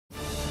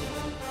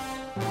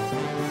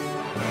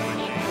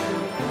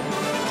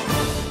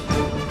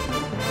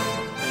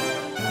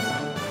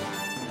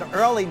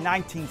early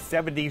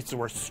 1970s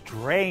were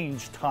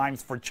strange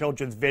times for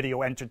children's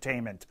video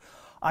entertainment.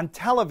 On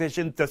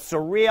television, the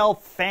surreal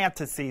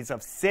fantasies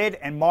of Sid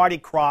and Marty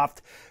Krofft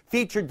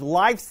featured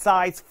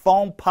life-size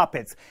foam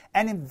puppets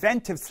and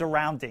inventive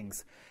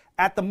surroundings.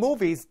 At the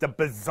movies, the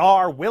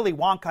bizarre Willy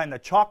Wonka and the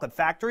Chocolate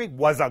Factory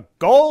was a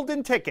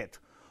golden ticket.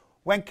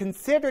 When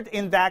considered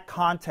in that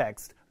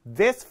context,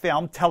 this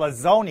film,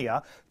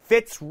 Telezonia,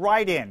 fits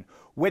right in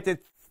with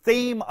its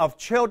theme of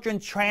children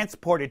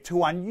transported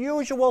to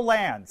unusual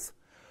lands.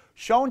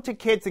 Shown to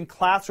kids in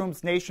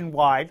classrooms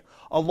nationwide,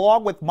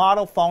 along with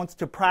model phones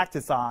to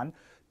practice on,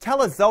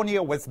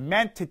 Telezonia was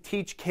meant to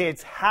teach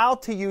kids how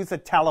to use a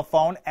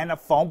telephone and a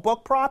phone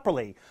book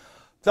properly.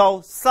 Though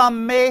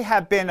some may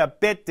have been a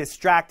bit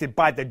distracted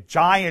by the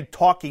giant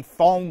talky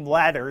phone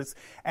letters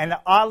and an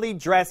oddly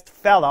dressed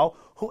fellow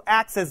who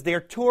acts as their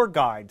tour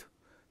guide.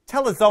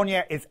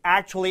 Telezonia is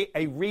actually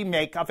a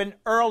remake of an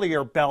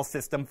earlier Bell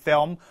System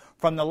film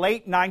from the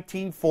late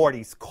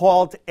 1940s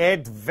called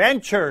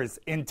Adventures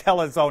in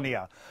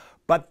Telezonia.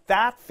 But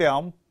that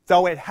film,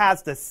 though it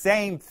has the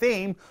same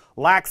theme,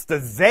 lacks the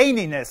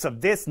zaniness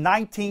of this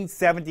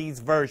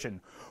 1970s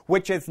version,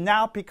 which has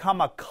now become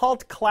a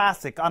cult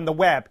classic on the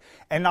web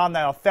and on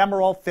the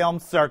ephemeral film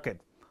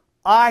circuit.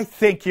 I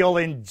think you'll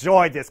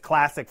enjoy this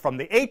classic from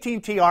the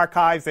AT&T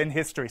Archives and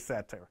History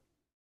Center.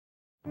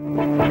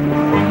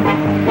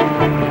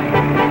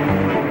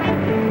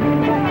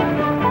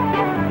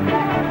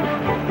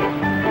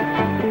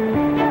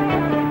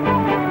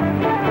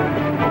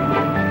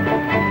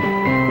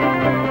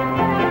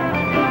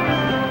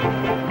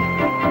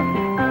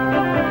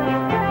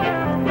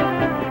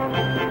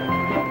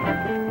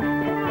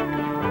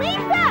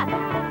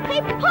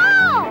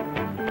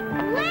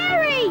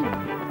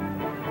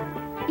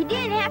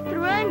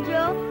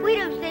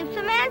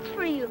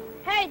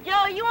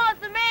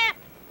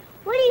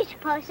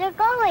 Suppose they're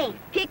going.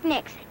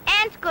 Picnics.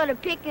 Ants go to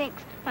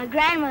picnics, my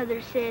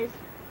grandmother says.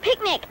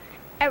 Picnic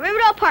at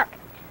Riverdale Park.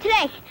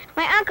 Today,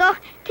 my uncle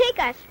take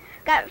us.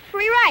 Got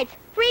free rides.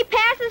 Free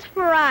passes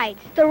for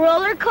rides. The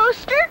roller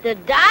coaster. The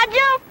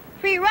Dodger.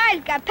 Free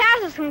rides. Got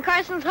passes from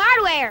Carson's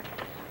Hardware.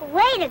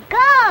 Way to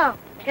go.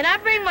 Can I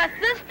bring my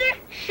sister?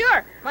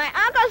 Sure. My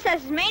uncle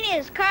says as many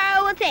as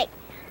car will take.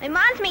 My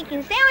mom's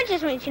making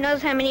sandwiches when she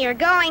knows how many are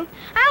going.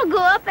 I'll go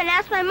up and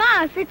ask my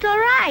mom if it's all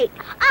right.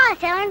 Oh,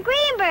 it's Ellen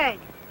Greenberg.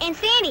 And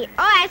Sandy.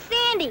 Oh, that's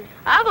Sandy.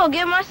 I'll go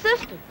get my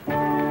sister.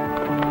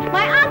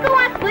 My uncle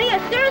wants to leave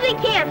as soon as he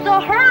can, so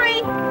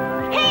hurry.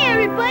 Hey,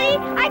 everybody,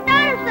 I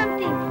thought of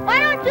something. Why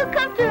don't you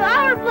come to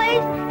our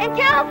place and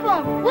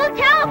telephone? We'll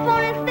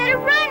telephone instead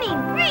of running.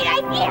 Great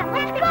idea.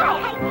 Let's go.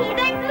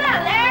 Thanks a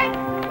lot, Larry.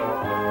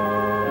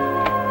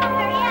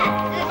 Hurry up.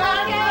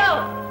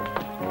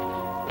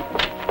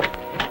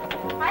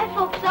 My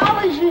folks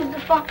always use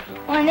the phone.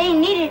 When they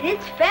need it,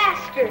 it's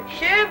faster.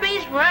 Sure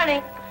beats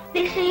running.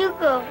 Lisa, you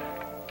go.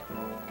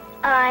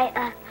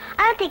 I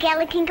don't think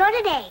Ellie can go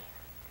today.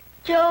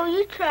 Joe,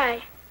 you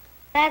try.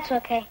 That's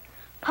okay.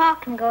 Pa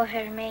can go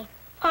ahead of me.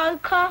 I'll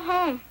call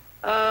home.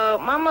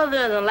 My mother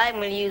doesn't like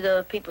me to use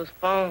other people's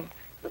phone.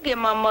 You get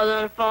my mother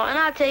on the phone, and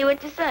I'll tell you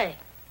what to say.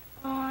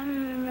 Oh, I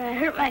remember. I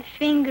hurt my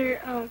finger.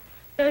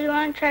 So you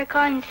want to try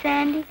calling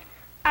Sandy?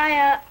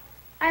 I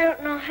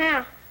don't know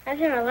how. I've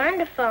never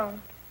learned a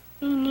phone.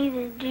 Me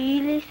neither. Do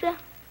you, Lisa?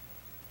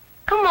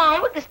 Come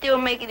on, we can still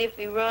make it if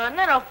we run.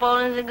 That old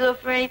phone isn't good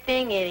for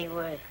anything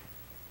anyway.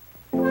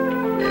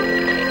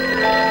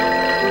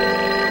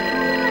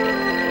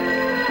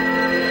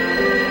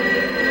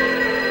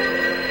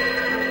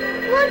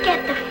 Look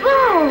at the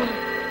phone.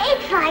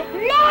 It's like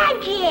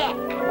magic.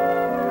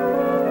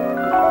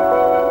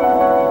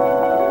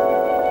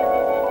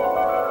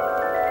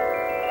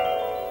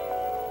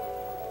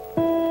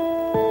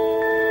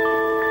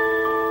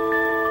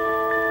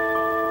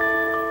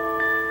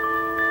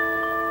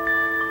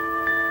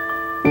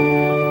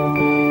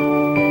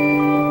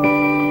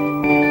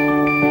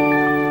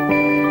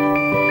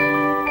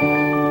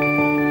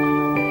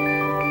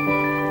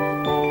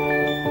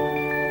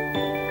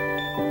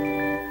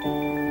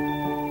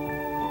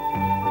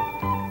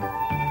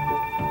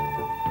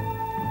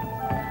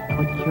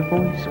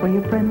 Where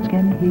your friends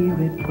can hear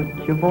it.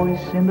 Put your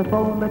voice in the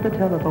phone, let the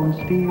telephone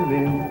steer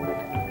it.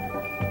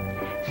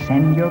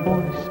 Send your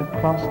voice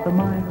across the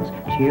miles.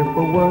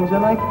 Cheerful words are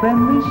like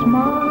friendly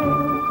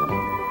smiles.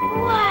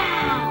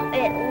 Wow,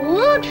 it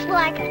looks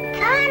like a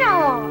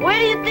tunnel. Where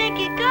do you think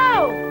it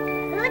goes?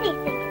 Who do you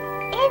think is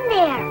in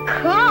there?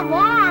 Come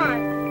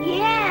on.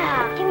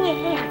 Yeah. Give me a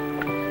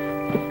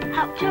hand.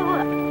 Help Joe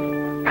up.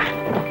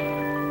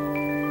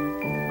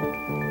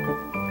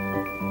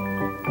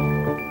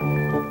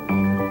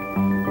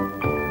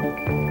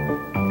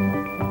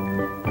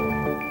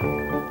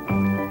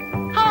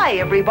 Hi,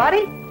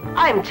 everybody.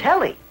 I'm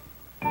Telly.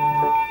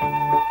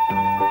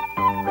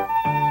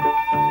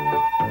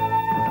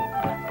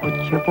 Put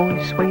your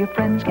voice where your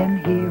friends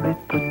can hear it.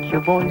 Put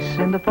your voice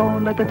in the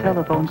phone, let the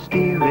telephone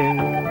steer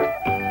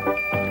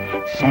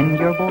it. Send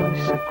your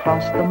voice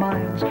across the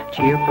miles.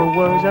 Cheerful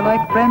words are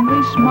like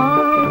friendly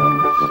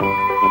smiles.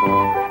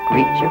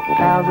 Greet your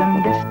pals in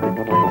distant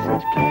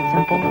places.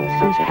 Pleasant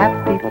voices,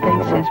 happy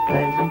faces.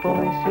 Pleasant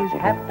voices,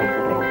 happy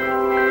faces.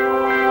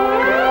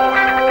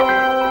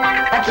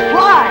 Let's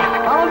fly!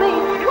 Follow me.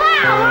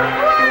 Wow, we're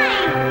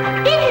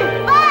flying! This is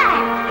fun!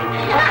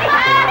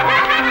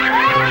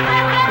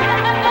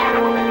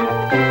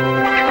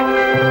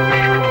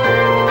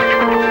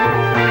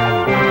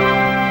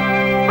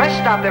 Rest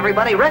stop,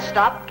 everybody. Rest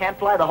stop. Can't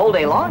fly the whole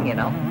day long, you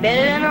know.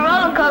 Better than a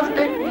roller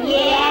coaster.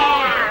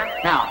 Yeah!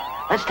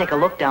 Now, let's take a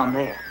look down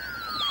there.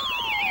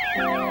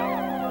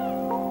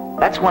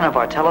 That's one of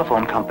our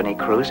telephone company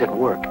crews at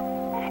work.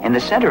 In the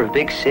center of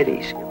big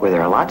cities, where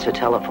there are lots of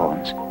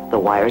telephones, the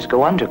wires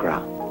go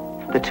underground.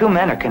 The two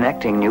men are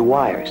connecting new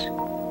wires.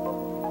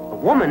 A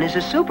woman is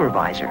a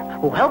supervisor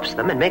who helps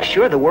them and makes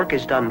sure the work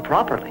is done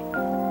properly.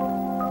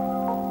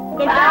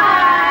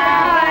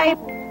 Goodbye!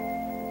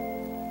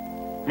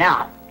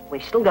 Now,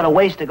 we've still got a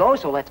ways to go,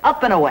 so let's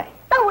up and away.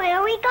 But where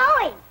are we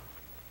going?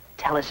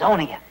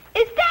 Telezonia.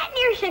 Is that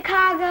near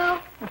Chicago?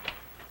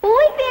 Will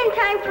we be in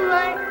time for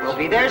lunch? We'll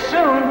be there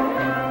soon.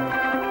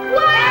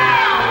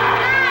 Wow!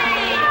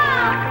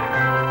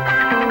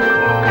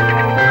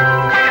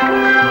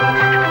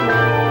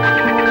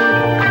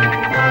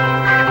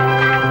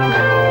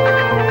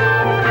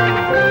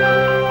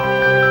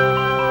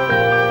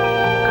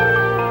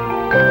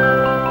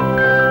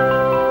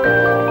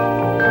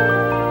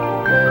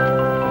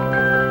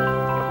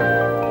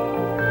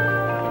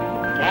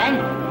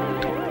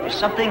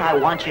 Something I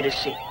want you to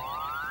see.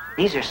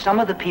 These are some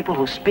of the people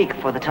who speak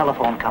for the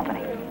telephone company.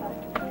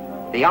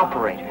 The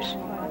operators.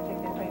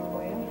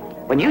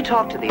 When you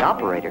talk to the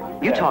operator,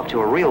 you talk to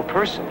a real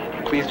person.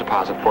 Please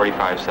deposit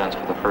 45 cents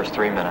for the first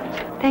 3 minutes.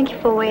 Thank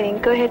you for waiting.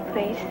 Go ahead,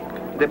 please.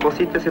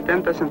 Deposite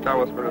 70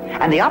 centavos por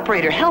And the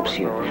operator helps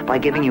you by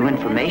giving you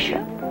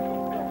information.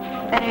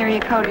 That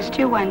area code is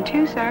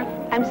 212,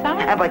 sir. I'm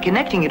sorry. And by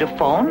connecting you to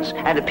phones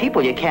and to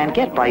people you can't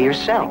get by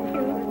yourself.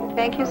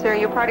 Thank you, sir.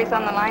 Your party's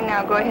on the line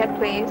now. Go ahead,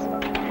 please.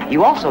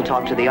 You also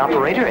talk to the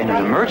operator in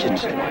an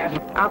emergency.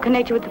 I'll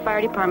connect you with the fire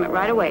department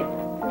right away.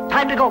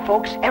 Time to go,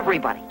 folks.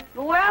 Everybody.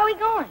 But where are we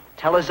going?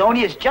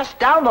 Telezonia is just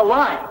down the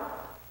line.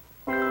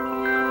 Here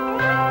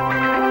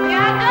I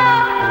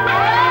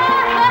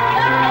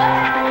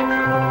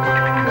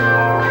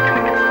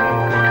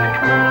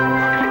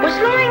We're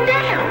slowing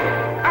down. go!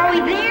 Are we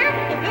there?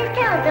 Is this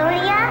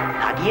Telezonia?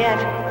 Not yet.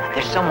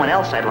 There's someone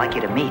else I'd like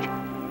you to meet.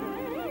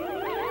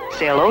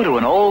 Say hello to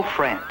an old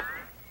friend.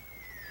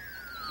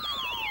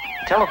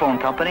 Telephone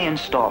company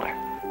installer.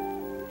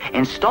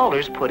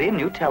 Installers put in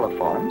new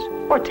telephones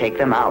or take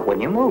them out when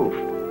you move.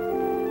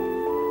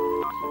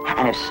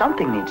 And if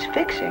something needs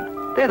fixing,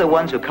 they're the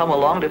ones who come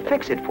along to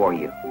fix it for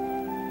you.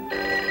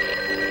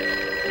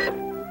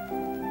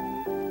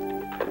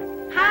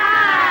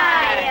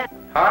 Hi!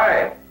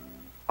 Hi.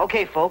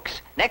 Okay,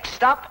 folks, next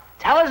stop,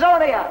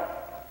 Telezonia.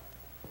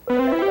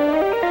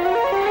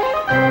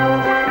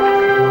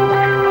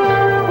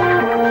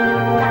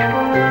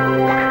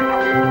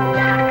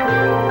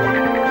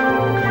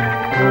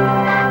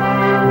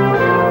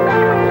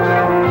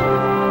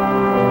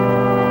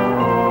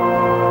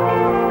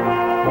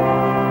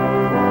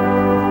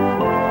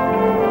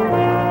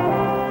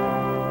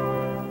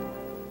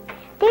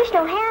 There's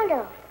no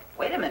handle.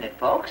 Wait a minute,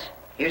 folks.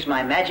 Here's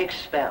my magic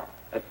spell.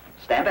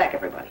 Stand back,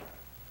 everybody.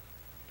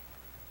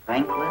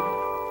 Franklin,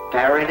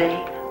 Faraday,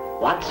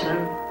 Watson,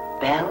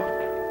 Bell.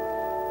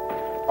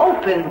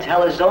 Open,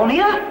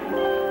 Telezonia.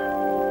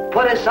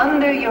 Put us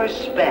under your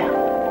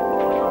spell.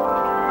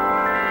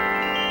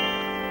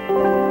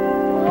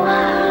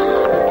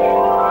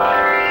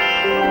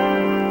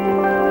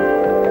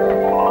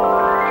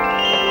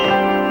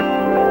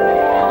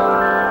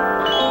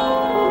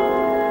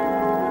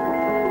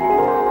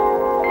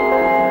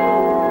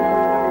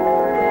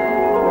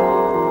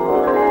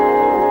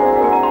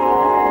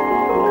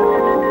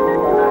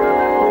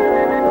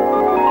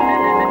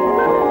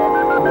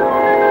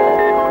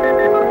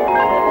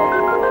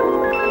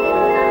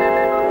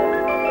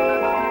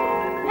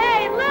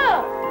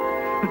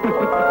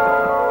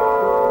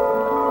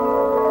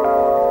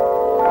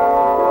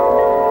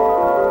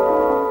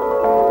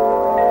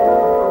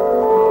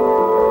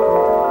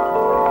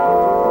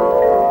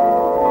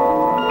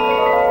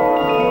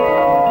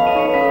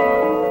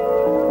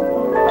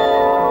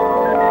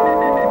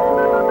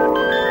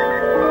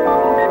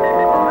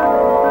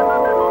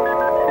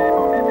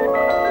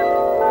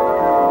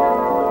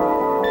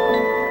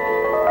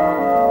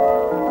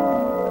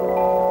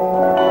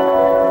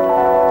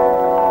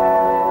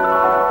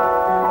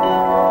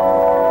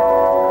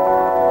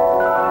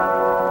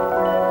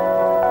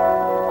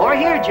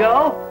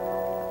 Joe.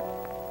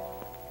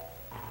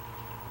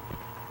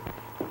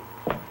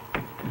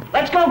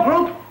 Let's go,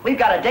 group. We've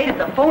got a date at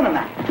the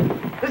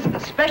Phonomat. This is the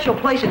special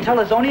place in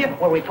Telezonia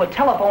where we put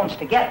telephones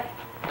together.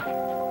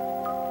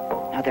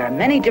 Now, there are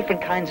many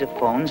different kinds of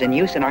phones in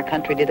use in our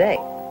country today.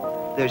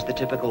 There's the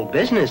typical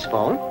business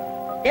phone.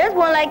 There's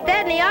one like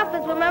that in the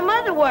office where my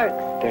mother works.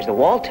 There's the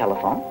wall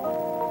telephone.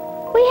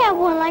 We have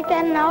one like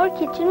that in our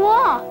kitchen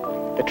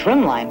wall. The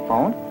trimline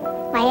phone.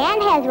 My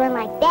aunt has one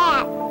like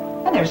that.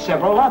 And there's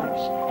several others.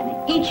 And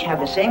they each have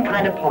the same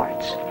kind of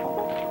parts.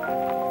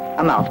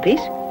 A mouthpiece.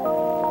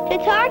 To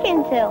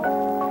talking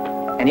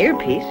to. An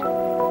earpiece.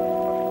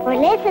 We're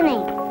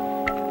listening.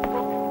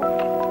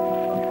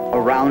 A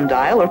round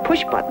dial or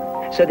push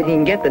button so that you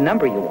can get the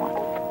number you want.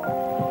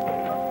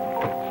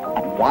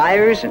 And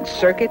wires and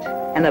circuits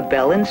and a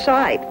bell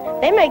inside.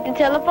 They make the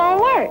telephone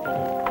work.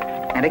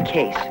 And a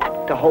case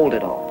to hold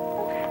it all.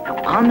 Now,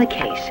 on the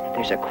case,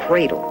 there's a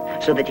cradle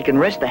so that you can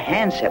rest the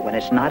handset when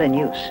it's not in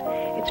use.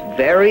 It's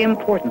very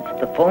important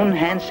the phone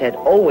handset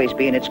always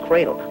be in its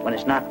cradle when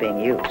it's not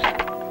being used.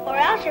 Or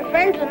else your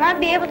friends will not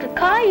be able to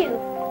call you.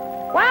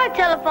 Why are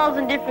telephones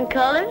in different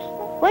colors?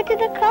 What do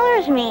the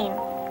colors mean?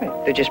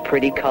 They're just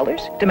pretty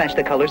colors to match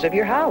the colors of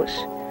your house.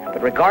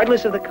 But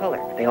regardless of the color,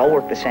 they all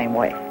work the same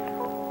way.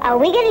 Are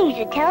we going to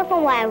use a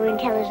telephone while we're in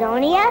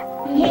Telezonia?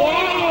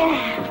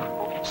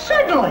 Yeah!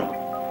 Certainly!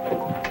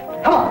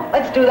 Come on,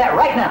 let's do that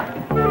right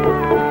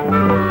now.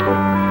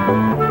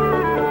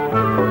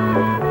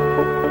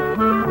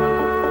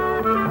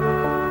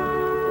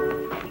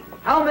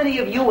 How many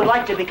of you would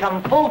like to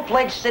become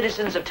full-fledged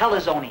citizens of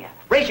Telezonia?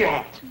 Raise your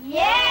hands.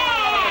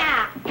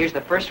 Yeah! Here's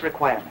the first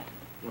requirement.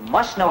 You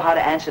must know how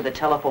to answer the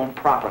telephone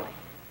properly.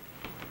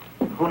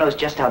 Who knows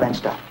just how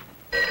that's done?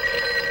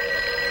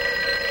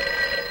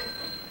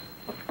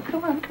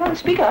 Come on,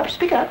 speak up.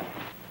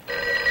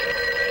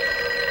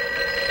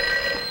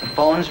 The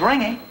phone's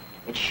ringing.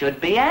 It should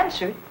be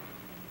answered.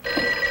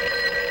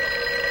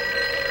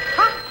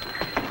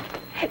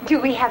 Do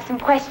we have some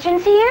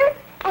questions here?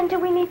 And do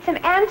we need some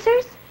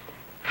answers?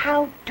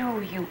 How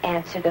do you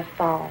answer the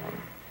phone?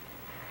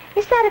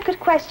 Is that a good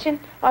question,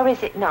 or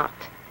is it not?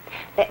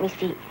 Let me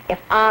see if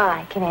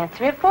I can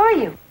answer it for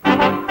you. Pick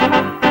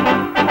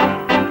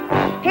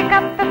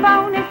up the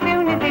phone as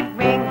soon as it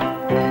rings.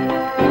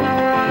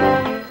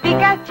 Speak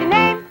out your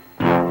name,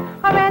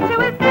 or answer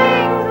with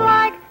things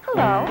like,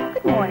 hello,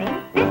 good morning,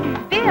 this is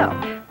Bill.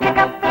 Pick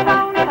up the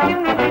phone as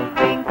soon as it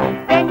rings.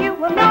 Then you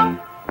will know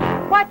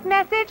what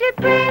message it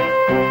brings.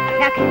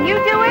 Now can you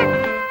do it?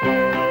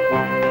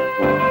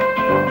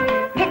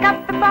 Pick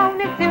up the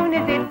phone as soon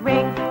as it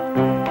rings.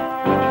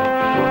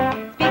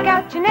 Speak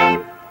out your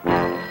name,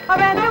 or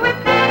answer with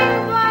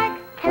things like,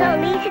 hello,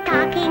 Lisa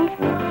talking.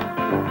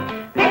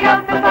 pick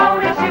up the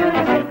phone as soon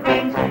as it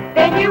rings.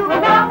 Then you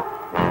will know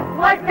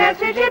what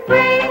message it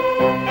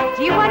brings.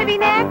 Do you want to be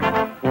next?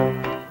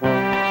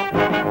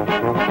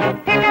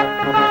 Pick up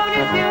the phone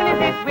as soon as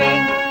it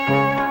rings.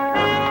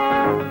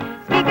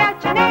 Speak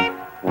out your name,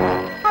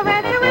 or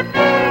answer with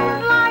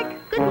things like,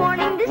 Good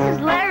morning, this is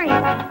Larry.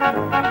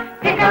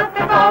 pick up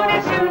the phone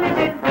as soon as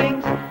it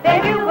rings.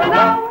 Then you will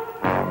know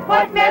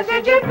what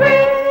message it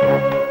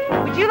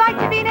brings. Would you like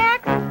to be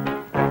next?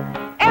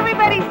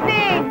 Everybody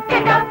sing.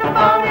 Pick up the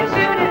phone as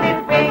soon as it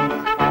rings.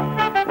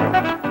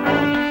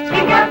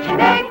 Speak out your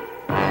name,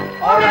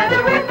 or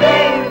answer with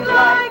things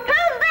like,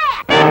 Who's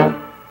that?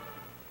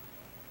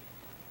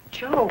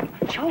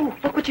 Joe,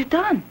 look what you've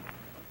done.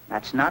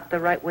 That's not the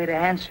right way to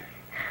answer.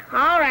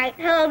 All right,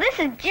 hello, this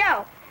is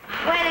Joe.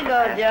 Way to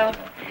go, Joe.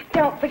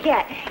 don't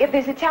forget, if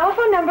there's a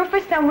telephone number for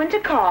someone to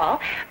call,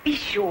 be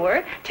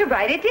sure to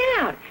write it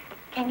down.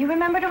 Can you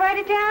remember to write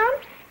it down?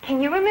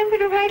 Can you remember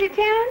to write it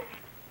down?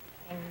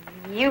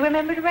 Can you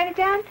remember to write it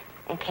down?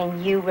 And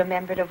can you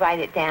remember to write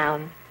it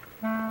down?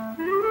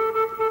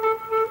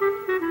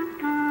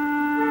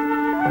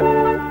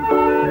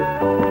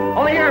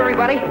 Over here,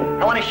 everybody.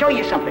 I want to show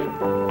you something.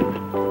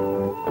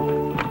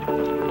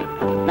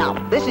 Now,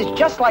 this is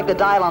just like the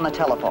dial on the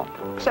telephone,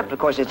 except, of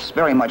course, it's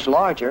very much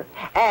larger,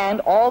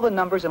 and all the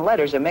numbers and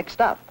letters are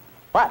mixed up.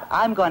 But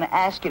I'm going to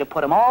ask you to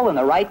put them all in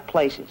the right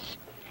places.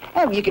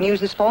 And you can use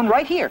this phone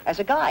right here as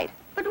a guide.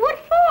 But what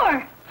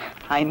for?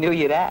 I knew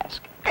you'd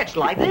ask. It's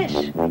like this.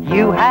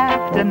 You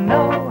have to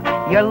know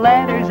your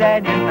letters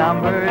and your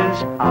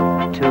numbers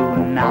up to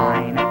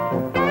 9.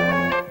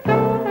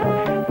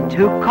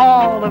 To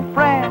call a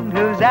friend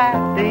who's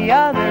at the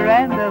other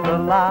end of the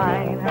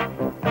line.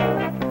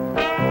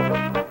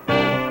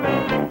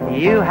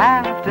 You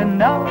have to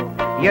know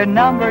your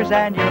numbers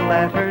and your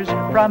letters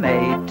from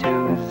A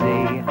to Z.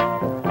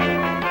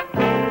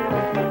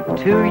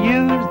 To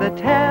use the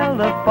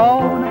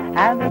telephone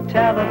and the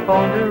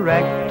telephone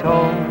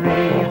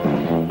directory.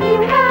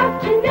 You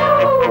have to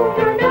know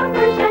your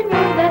numbers and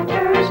your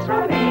letters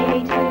from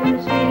A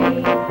to Z.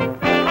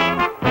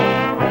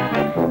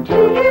 To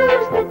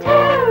use the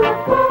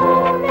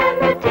telephone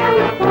and the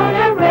telephone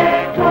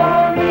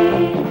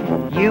directory.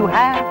 You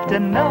have to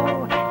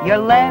know your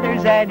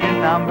letters and your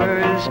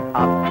numbers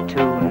up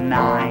to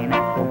 9.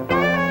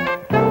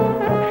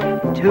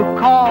 To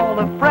call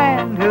a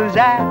friend who's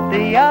at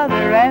the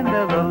other end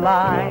of the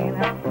line.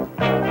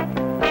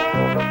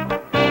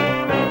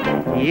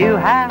 You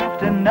have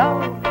to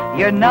know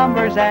your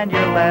numbers and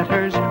your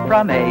letters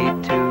from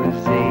A to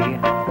Z.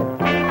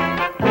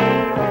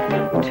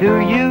 To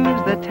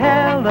use the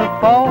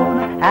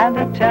telephone and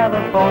the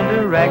telephone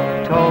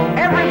directory.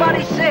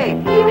 Everybody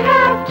sing. You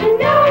have to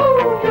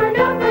know your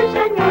numbers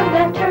and your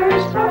letters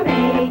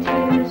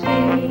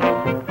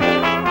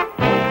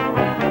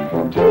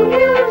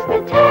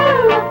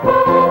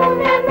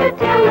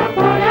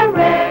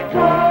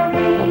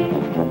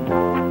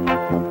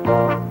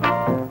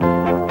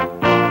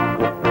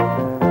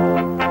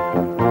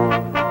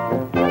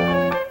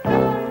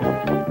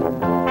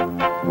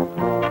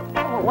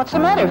What's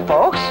the matter,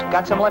 folks?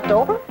 Got some left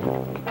over?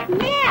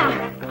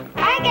 Yeah,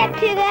 I got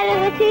 2 out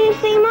of the 2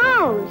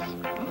 CMOs.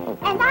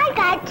 And I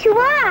got 2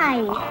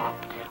 eyes.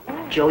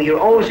 Joe, your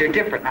O's are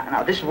different.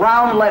 Now, this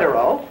round letter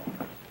O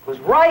goes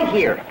right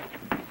here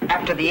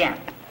after the N.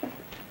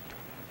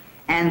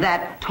 And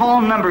that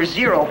tall number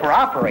 0 for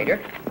operator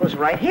goes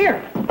right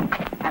here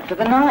after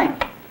the 9.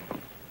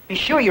 Be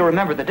sure you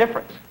remember the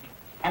difference.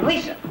 And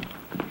Lisa,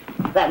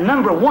 that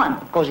number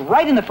 1 goes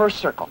right in the first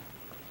circle.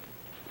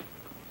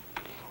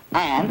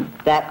 And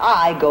that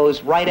I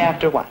goes right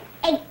after what?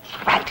 H.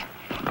 Right.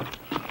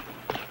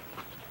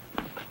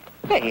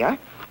 There you are.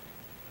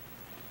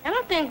 I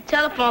don't think the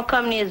telephone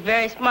company is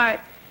very smart.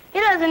 He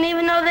doesn't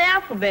even know the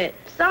alphabet.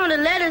 Some of the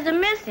letters are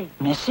missing.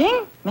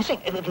 Missing?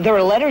 Missing? There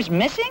are letters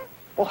missing?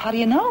 Well, how do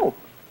you know?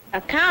 I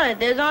counted.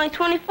 There's only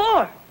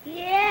 24.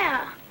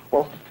 Yeah.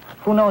 Well,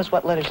 who knows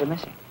what letters are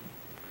missing?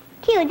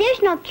 Q,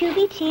 there's no Q,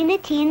 the T, and the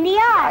T, and the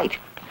I. Right.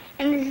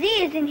 And the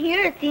Z isn't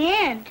here at the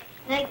end.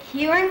 The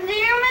Q and Z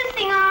are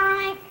missing, all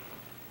right.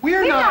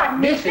 We're not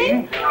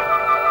missing.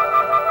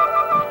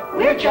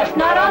 We're just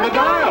not on the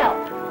dial.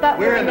 But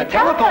We're in the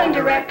telephone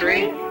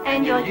directory,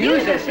 and you'll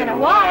use us in a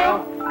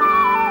while.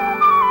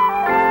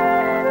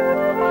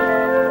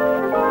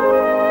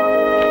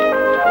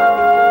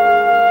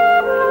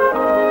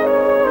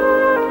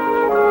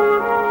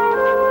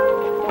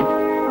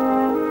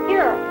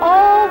 Here are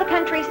all the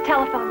country's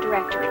telephone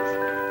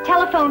directories.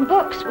 Telephone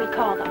books, we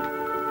call them.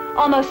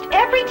 Almost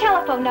every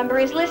telephone number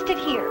is listed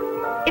here.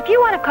 If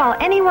you want to call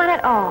anyone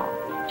at all,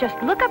 just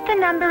look up the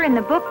number in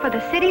the book for the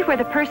city where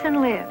the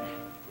person lives.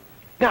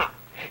 Now,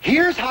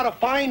 here's how to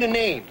find a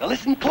name. Now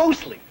listen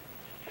closely.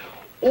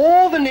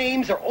 All the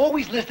names are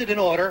always listed in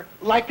order,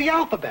 like the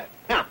alphabet.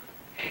 Now,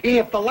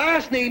 if the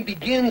last name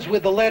begins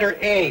with the letter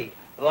A,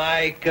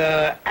 like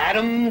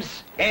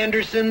Adams,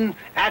 Anderson,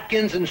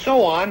 Atkins, and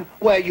so on,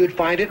 well, you'd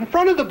find it in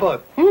front of the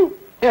book.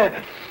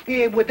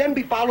 It would then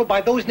be followed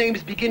by those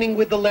names beginning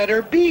with the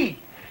letter B,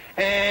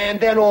 and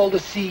then all the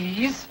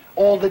C's,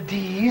 all the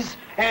D's,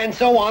 and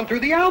so on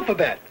through the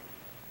alphabet.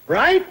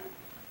 Right?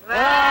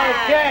 Right.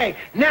 Okay.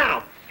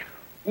 Now,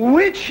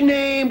 which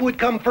name would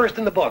come first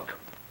in the book?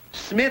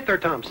 Smith or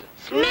Thompson?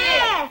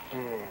 Smith!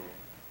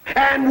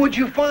 And would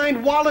you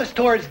find Wallace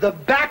towards the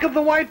back of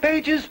the white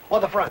pages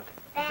or the front?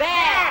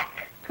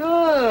 Back!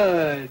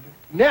 Good.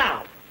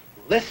 Now,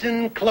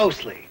 listen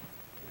closely.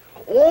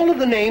 All of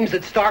the names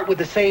that start with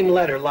the same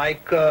letter,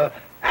 like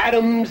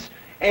Adams,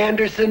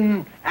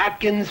 Anderson,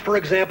 Atkins, for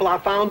example, are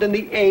found in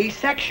the A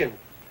section.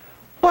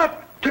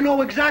 But to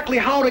know exactly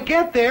how to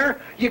get there,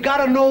 you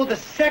gotta know the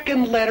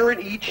second letter in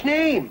each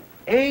name.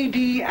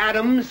 A.D.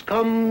 Adams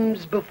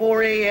comes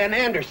before A.N.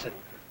 Anderson.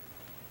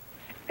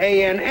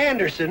 A.N.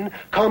 Anderson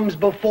comes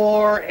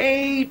before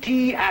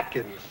A.T.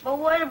 Atkins. But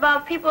what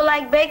about people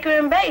like Baker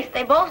and Bass?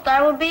 They both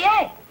start with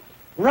B.A.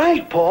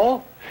 Right,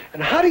 Paul.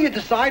 And how do you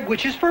decide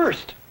which is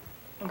first?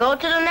 Go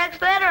to the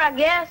next letter, I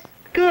guess.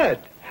 Good.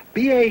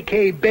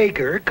 B.A.K.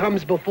 Baker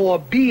comes before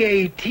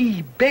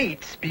B.A.T.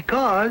 Bates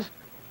because...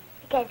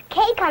 Because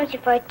K comes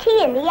before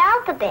T in the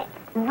alphabet.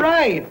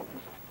 Right.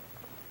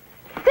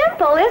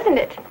 Simple, isn't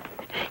it?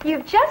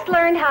 You've just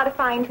learned how to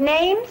find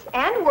names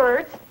and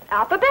words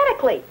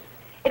alphabetically.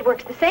 It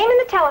works the same in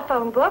the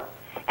telephone book,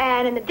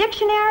 and in the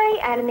dictionary,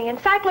 and in the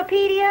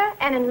encyclopedia,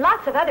 and in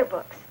lots of other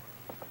books.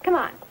 Come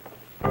on.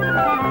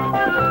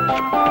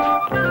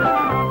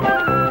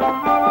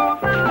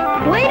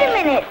 Wait a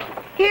minute.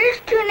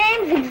 Here's 2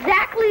 names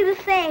exactly the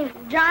same.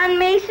 John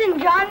Mason,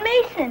 John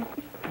Mason.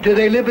 Do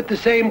they live at the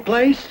same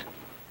place?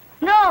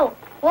 No,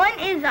 one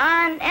is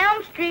on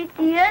Elm Street,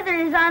 the other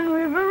is on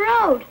River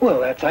Road. Well,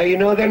 that's how you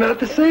know they're not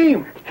the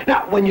same.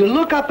 Now, when you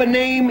look up a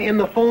name in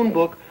the phone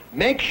book,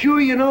 make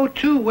sure you know,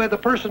 too, where the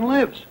person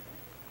lives.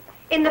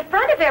 In the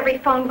front of every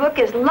phone book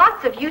is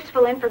lots of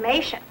useful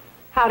information.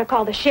 How to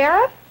call the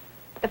sheriff,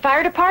 the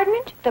fire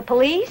department, the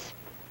police,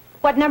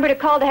 what number to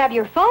call to have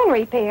your phone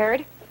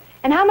repaired,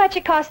 and how much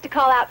it costs to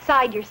call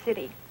outside your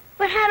city.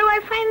 But how do I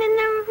find the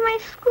number of my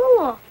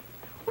school?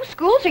 Well,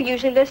 schools are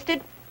usually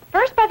listed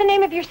first by the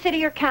name of your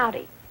city or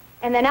county,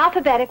 and then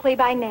alphabetically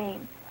by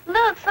name.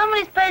 Look, some of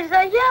these pages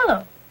are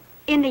yellow.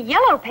 In the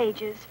yellow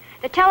pages,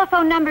 the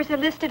telephone numbers are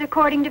listed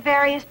according to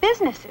various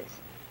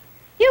businesses.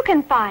 You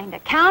can find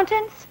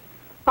accountants,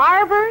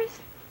 barbers,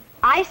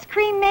 ice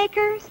cream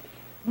makers,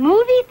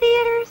 movie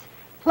theaters,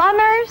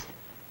 plumbers,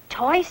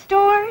 toy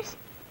stores,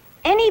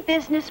 any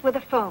business with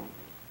a phone.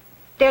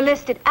 They're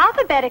listed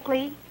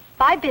alphabetically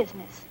by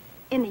business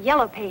in the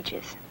yellow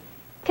pages.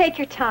 Take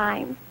your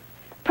time.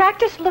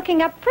 Practice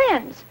looking up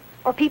friends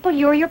or people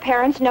you or your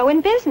parents know in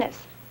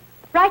business.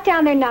 Write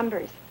down their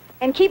numbers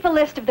and keep a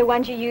list of the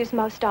ones you use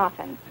most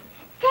often.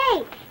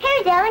 Say,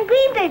 here's Ellen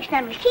Greenberg's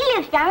number. She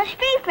lives down the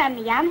street from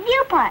me on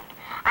View Park.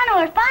 I know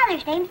her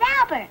father's name's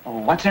Albert. Oh,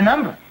 what's her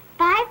number?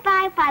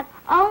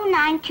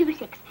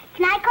 555-0926.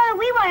 Can I call her?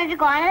 We wanted to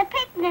go on a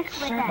picnic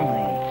with us.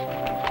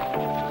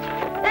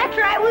 That's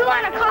right, we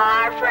want to call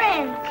our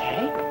friends.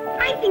 Okay.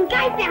 I think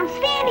I found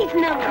Sandy's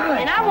number. Good.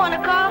 And I want to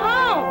call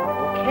home.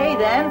 Okay,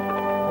 then.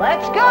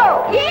 Let's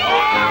go! Hey,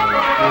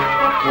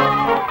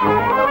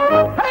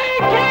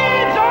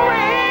 kids, over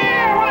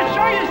here! I want to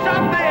show you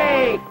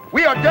something!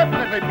 We are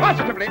definitely,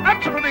 positively,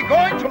 absolutely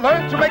going to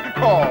learn to make a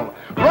call.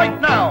 Right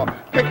now,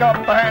 pick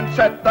up the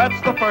handset, that's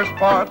the first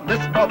part.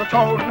 Listen for the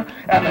tone,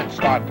 and then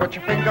start. Put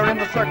your finger in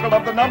the circle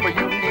of the number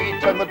you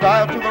need. Turn the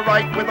dial to the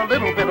right with a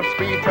little bit of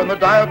speed. Turn the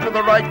dial to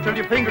the right till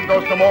your finger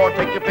goes no more.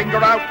 Take your finger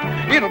out,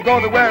 it'll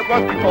go to where it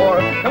was before.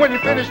 And when you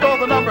finished all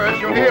the numbers,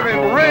 you'll hear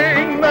it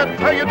ring. That's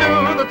how you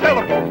do the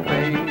telephone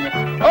thing.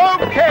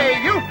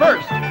 Okay, you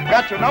first.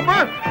 Got your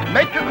number?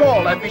 Make your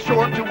call and be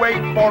sure to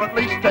wait for at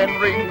least 10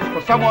 rings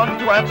for someone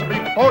to answer me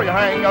before you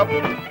hang up.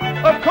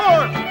 Of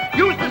course,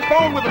 use this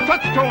phone with a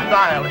touch-tone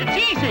dial. It's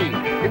easy.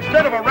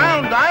 Instead of a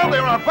round dial,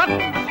 there are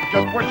buttons.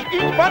 Just push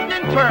each button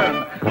in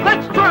turn.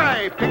 Let's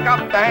try. Pick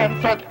up the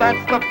handset.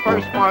 That's the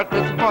first part.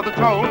 Listen for the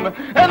tone.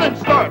 And then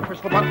start.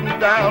 Push the button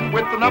down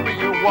with the number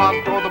you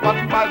want, or the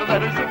button by the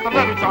letters if the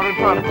letters are in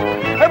front.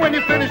 And when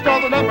you've finished all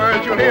the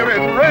numbers, you'll hear it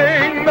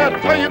ring.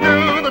 That's how you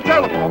do the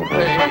telephone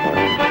thing.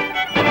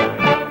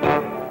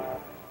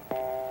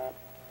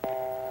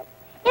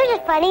 There's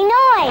a funny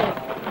noise.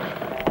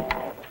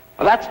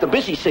 Well, that's the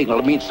busy signal.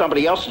 It means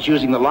somebody else is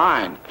using the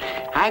line.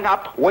 Hang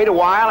up, wait a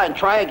while, and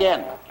try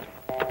again.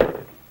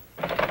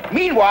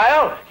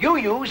 Meanwhile, you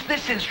use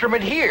this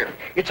instrument here.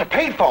 It's a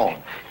payphone.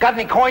 Got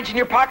any coins in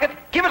your pocket?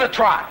 Give it a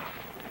try.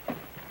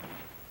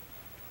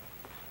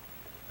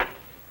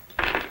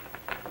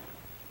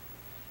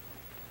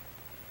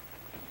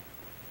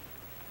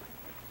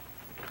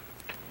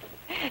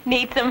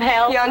 Need some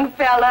help, young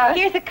fella?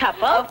 Here's a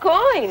couple of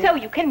coins. So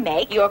you can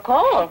make your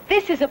call.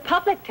 This is a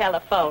public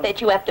telephone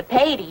That you have to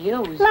pay to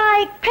use.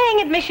 like paying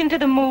admission to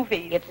the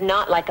movies. It's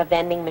not like a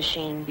vending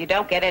machine. You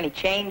don't get any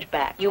change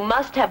back. You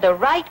must have the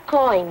right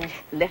coins.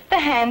 Lift the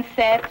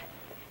handset.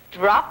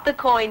 Drop the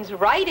coins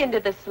right into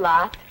the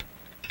slot.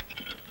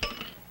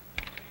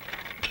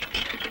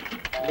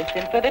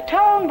 Listen for the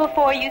tone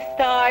before you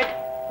start.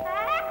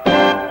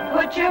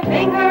 Put your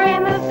finger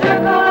in the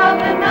circle of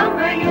the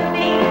number you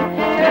need.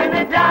 Turn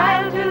the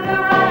dial to the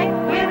right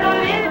with a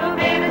little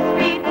bit of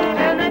speed.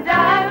 Turn the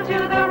dial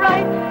to the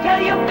right till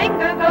your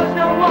finger goes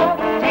no more.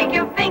 Take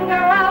your finger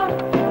out.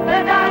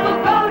 The dial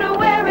will go to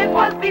where it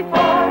was before.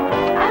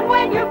 And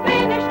when you're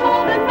finished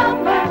all the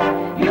numbers,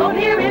 you'll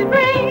hear it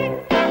ring.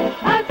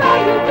 That's how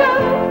you do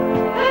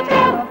the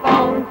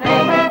telephone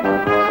thing.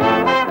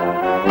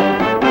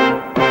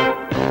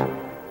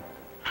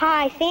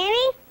 Hi,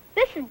 Sammy.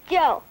 This is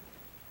Joe.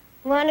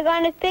 You want to go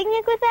on a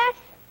picnic with us?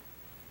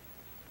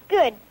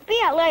 Good. Be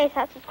at Larry's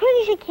house as quick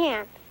as you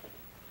can.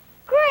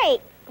 Great.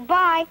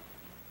 Bye.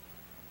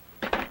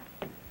 Can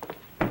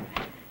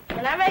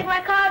I make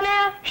my call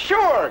now?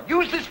 Sure.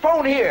 Use this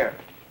phone here.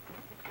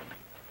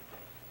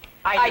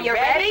 Are you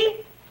ready?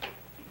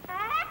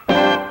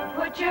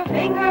 Put your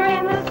finger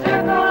in the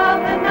circle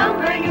of the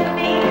number you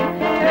need.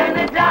 Turn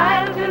the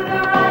dial to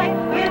the right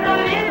with a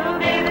little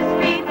bit of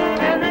speed.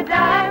 Turn the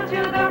dial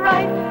to the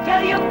right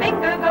till your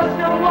finger goes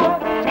no more.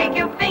 Take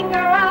your finger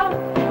out.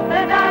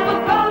 The dial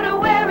will go to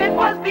where it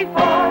was before.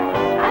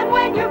 And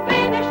when you're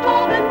finished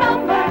all the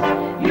numbers,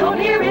 you'll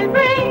hear it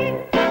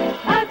ring.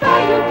 That's how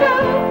you do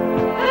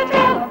the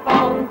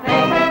telephone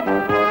thing.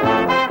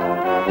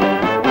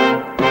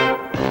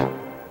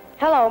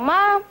 Hello,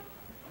 Mom.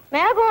 May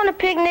I go on a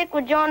picnic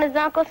with Joe and his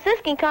uncle? Sis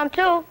can come,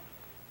 too.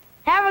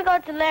 Have her go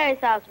to Larry's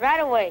house right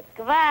away.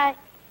 Goodbye.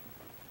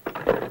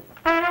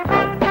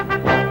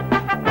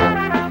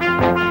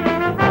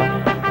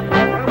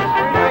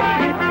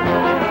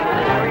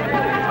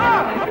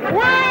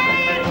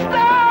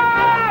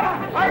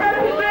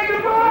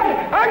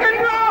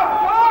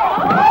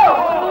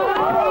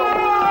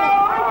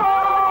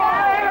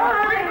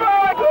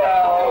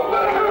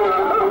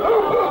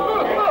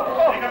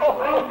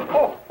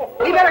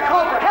 We better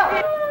call for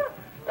help.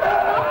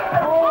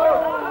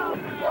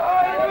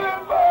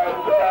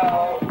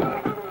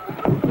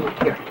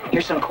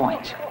 Here's some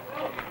coins.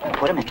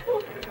 Put them in.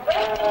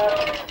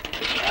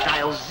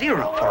 Dial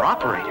 0 for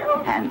operator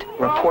and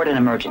report an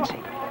emergency.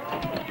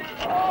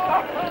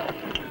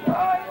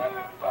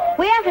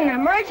 We have an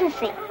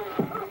emergency.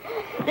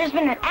 There's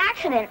been an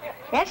accident.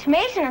 The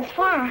ex-mason has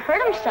fallen and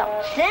hurt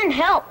himself. Send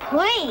help,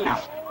 please. Now,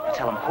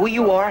 tell them who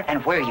you are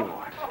and where you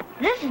are.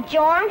 This is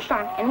Joe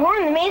Armstrong, and we're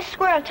in the main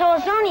square of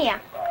Telezonia.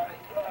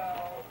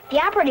 The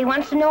operator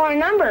wants to know our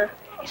number.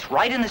 It's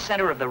right in the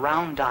center of the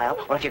round dial,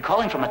 or if you're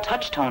calling from a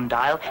touch-tone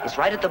dial, it's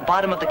right at the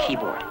bottom of the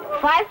keyboard.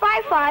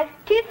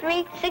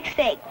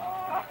 555-2368.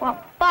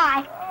 Well,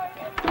 bye.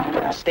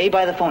 Now stay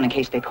by the phone in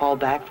case they call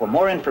back for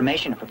more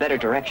information or for better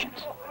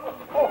directions.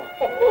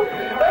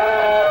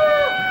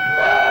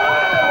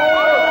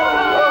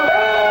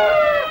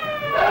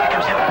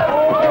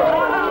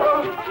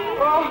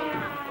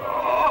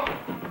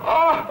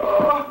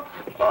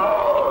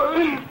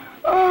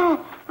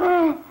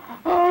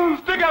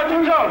 Stick out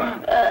your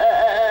tongue.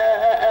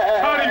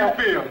 How do you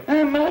feel?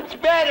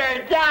 Much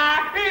better,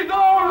 Doc. He's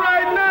all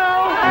right now.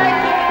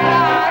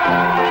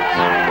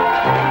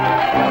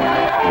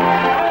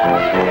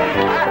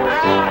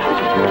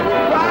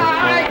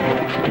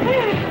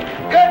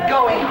 Good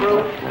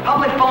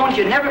Public phones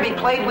should never be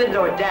played with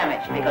or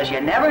damaged because you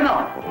never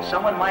know.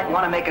 Someone might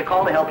want to make a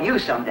call to help you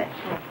someday.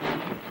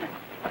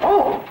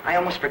 Oh, I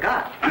almost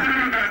forgot.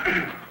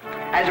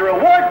 As a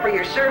reward for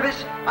your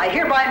service, I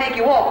hereby make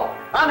you all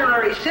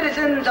honorary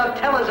citizens of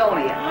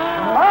Telezonia.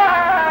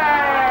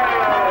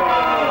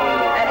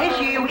 And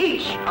issue you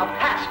each a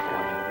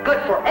passport,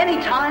 good for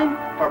any time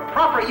for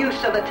proper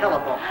use of the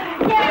telephone.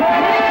 Hey,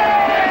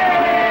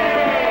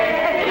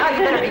 now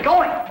you better be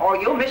going, or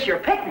you'll miss your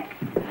picnic.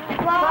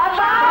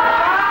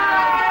 Bye-bye!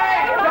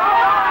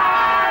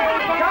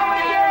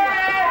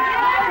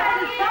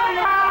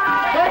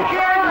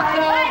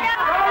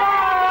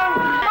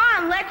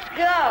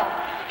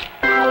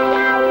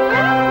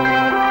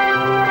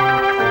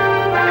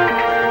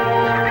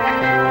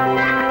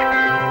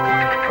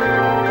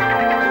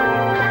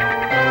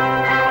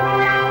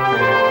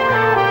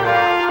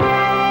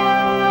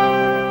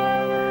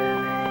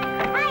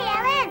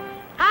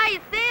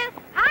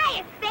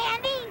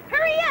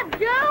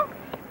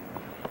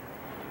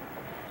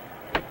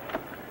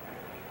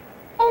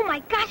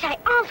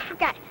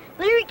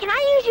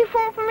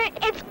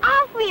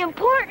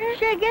 Important?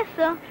 Sure, I guess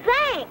so.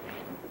 Thanks.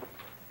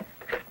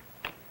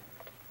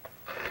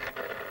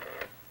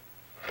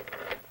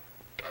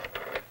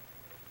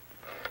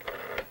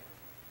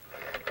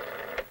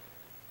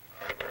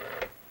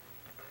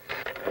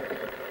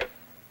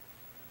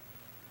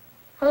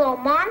 Hello,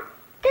 Mom.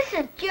 This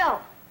is Joe.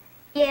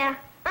 Yeah,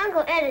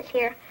 Uncle Ed is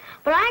here,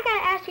 but I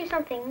gotta ask you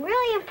something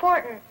really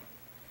important.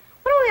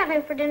 What are we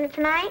having for dinner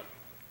tonight?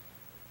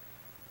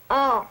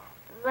 Oh,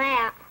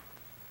 that.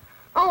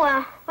 Oh,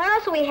 well, what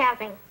else are we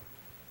having?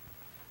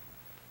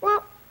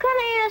 Well, can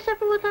I eat a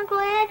supper with Uncle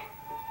Ed?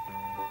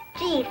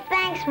 Gee,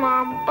 thanks,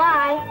 Mom.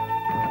 Bye.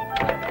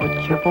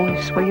 Put your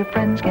voice where your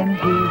friends can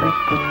hear it.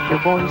 Put your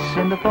voice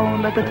in the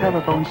phone, let the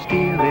telephone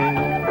steer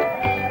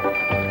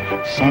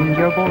it. Send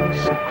your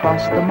voice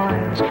across the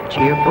miles.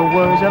 Cheerful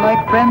words are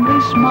like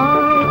friendly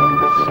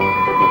smiles.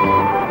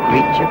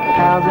 Greet your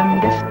pals in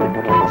distant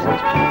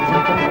places.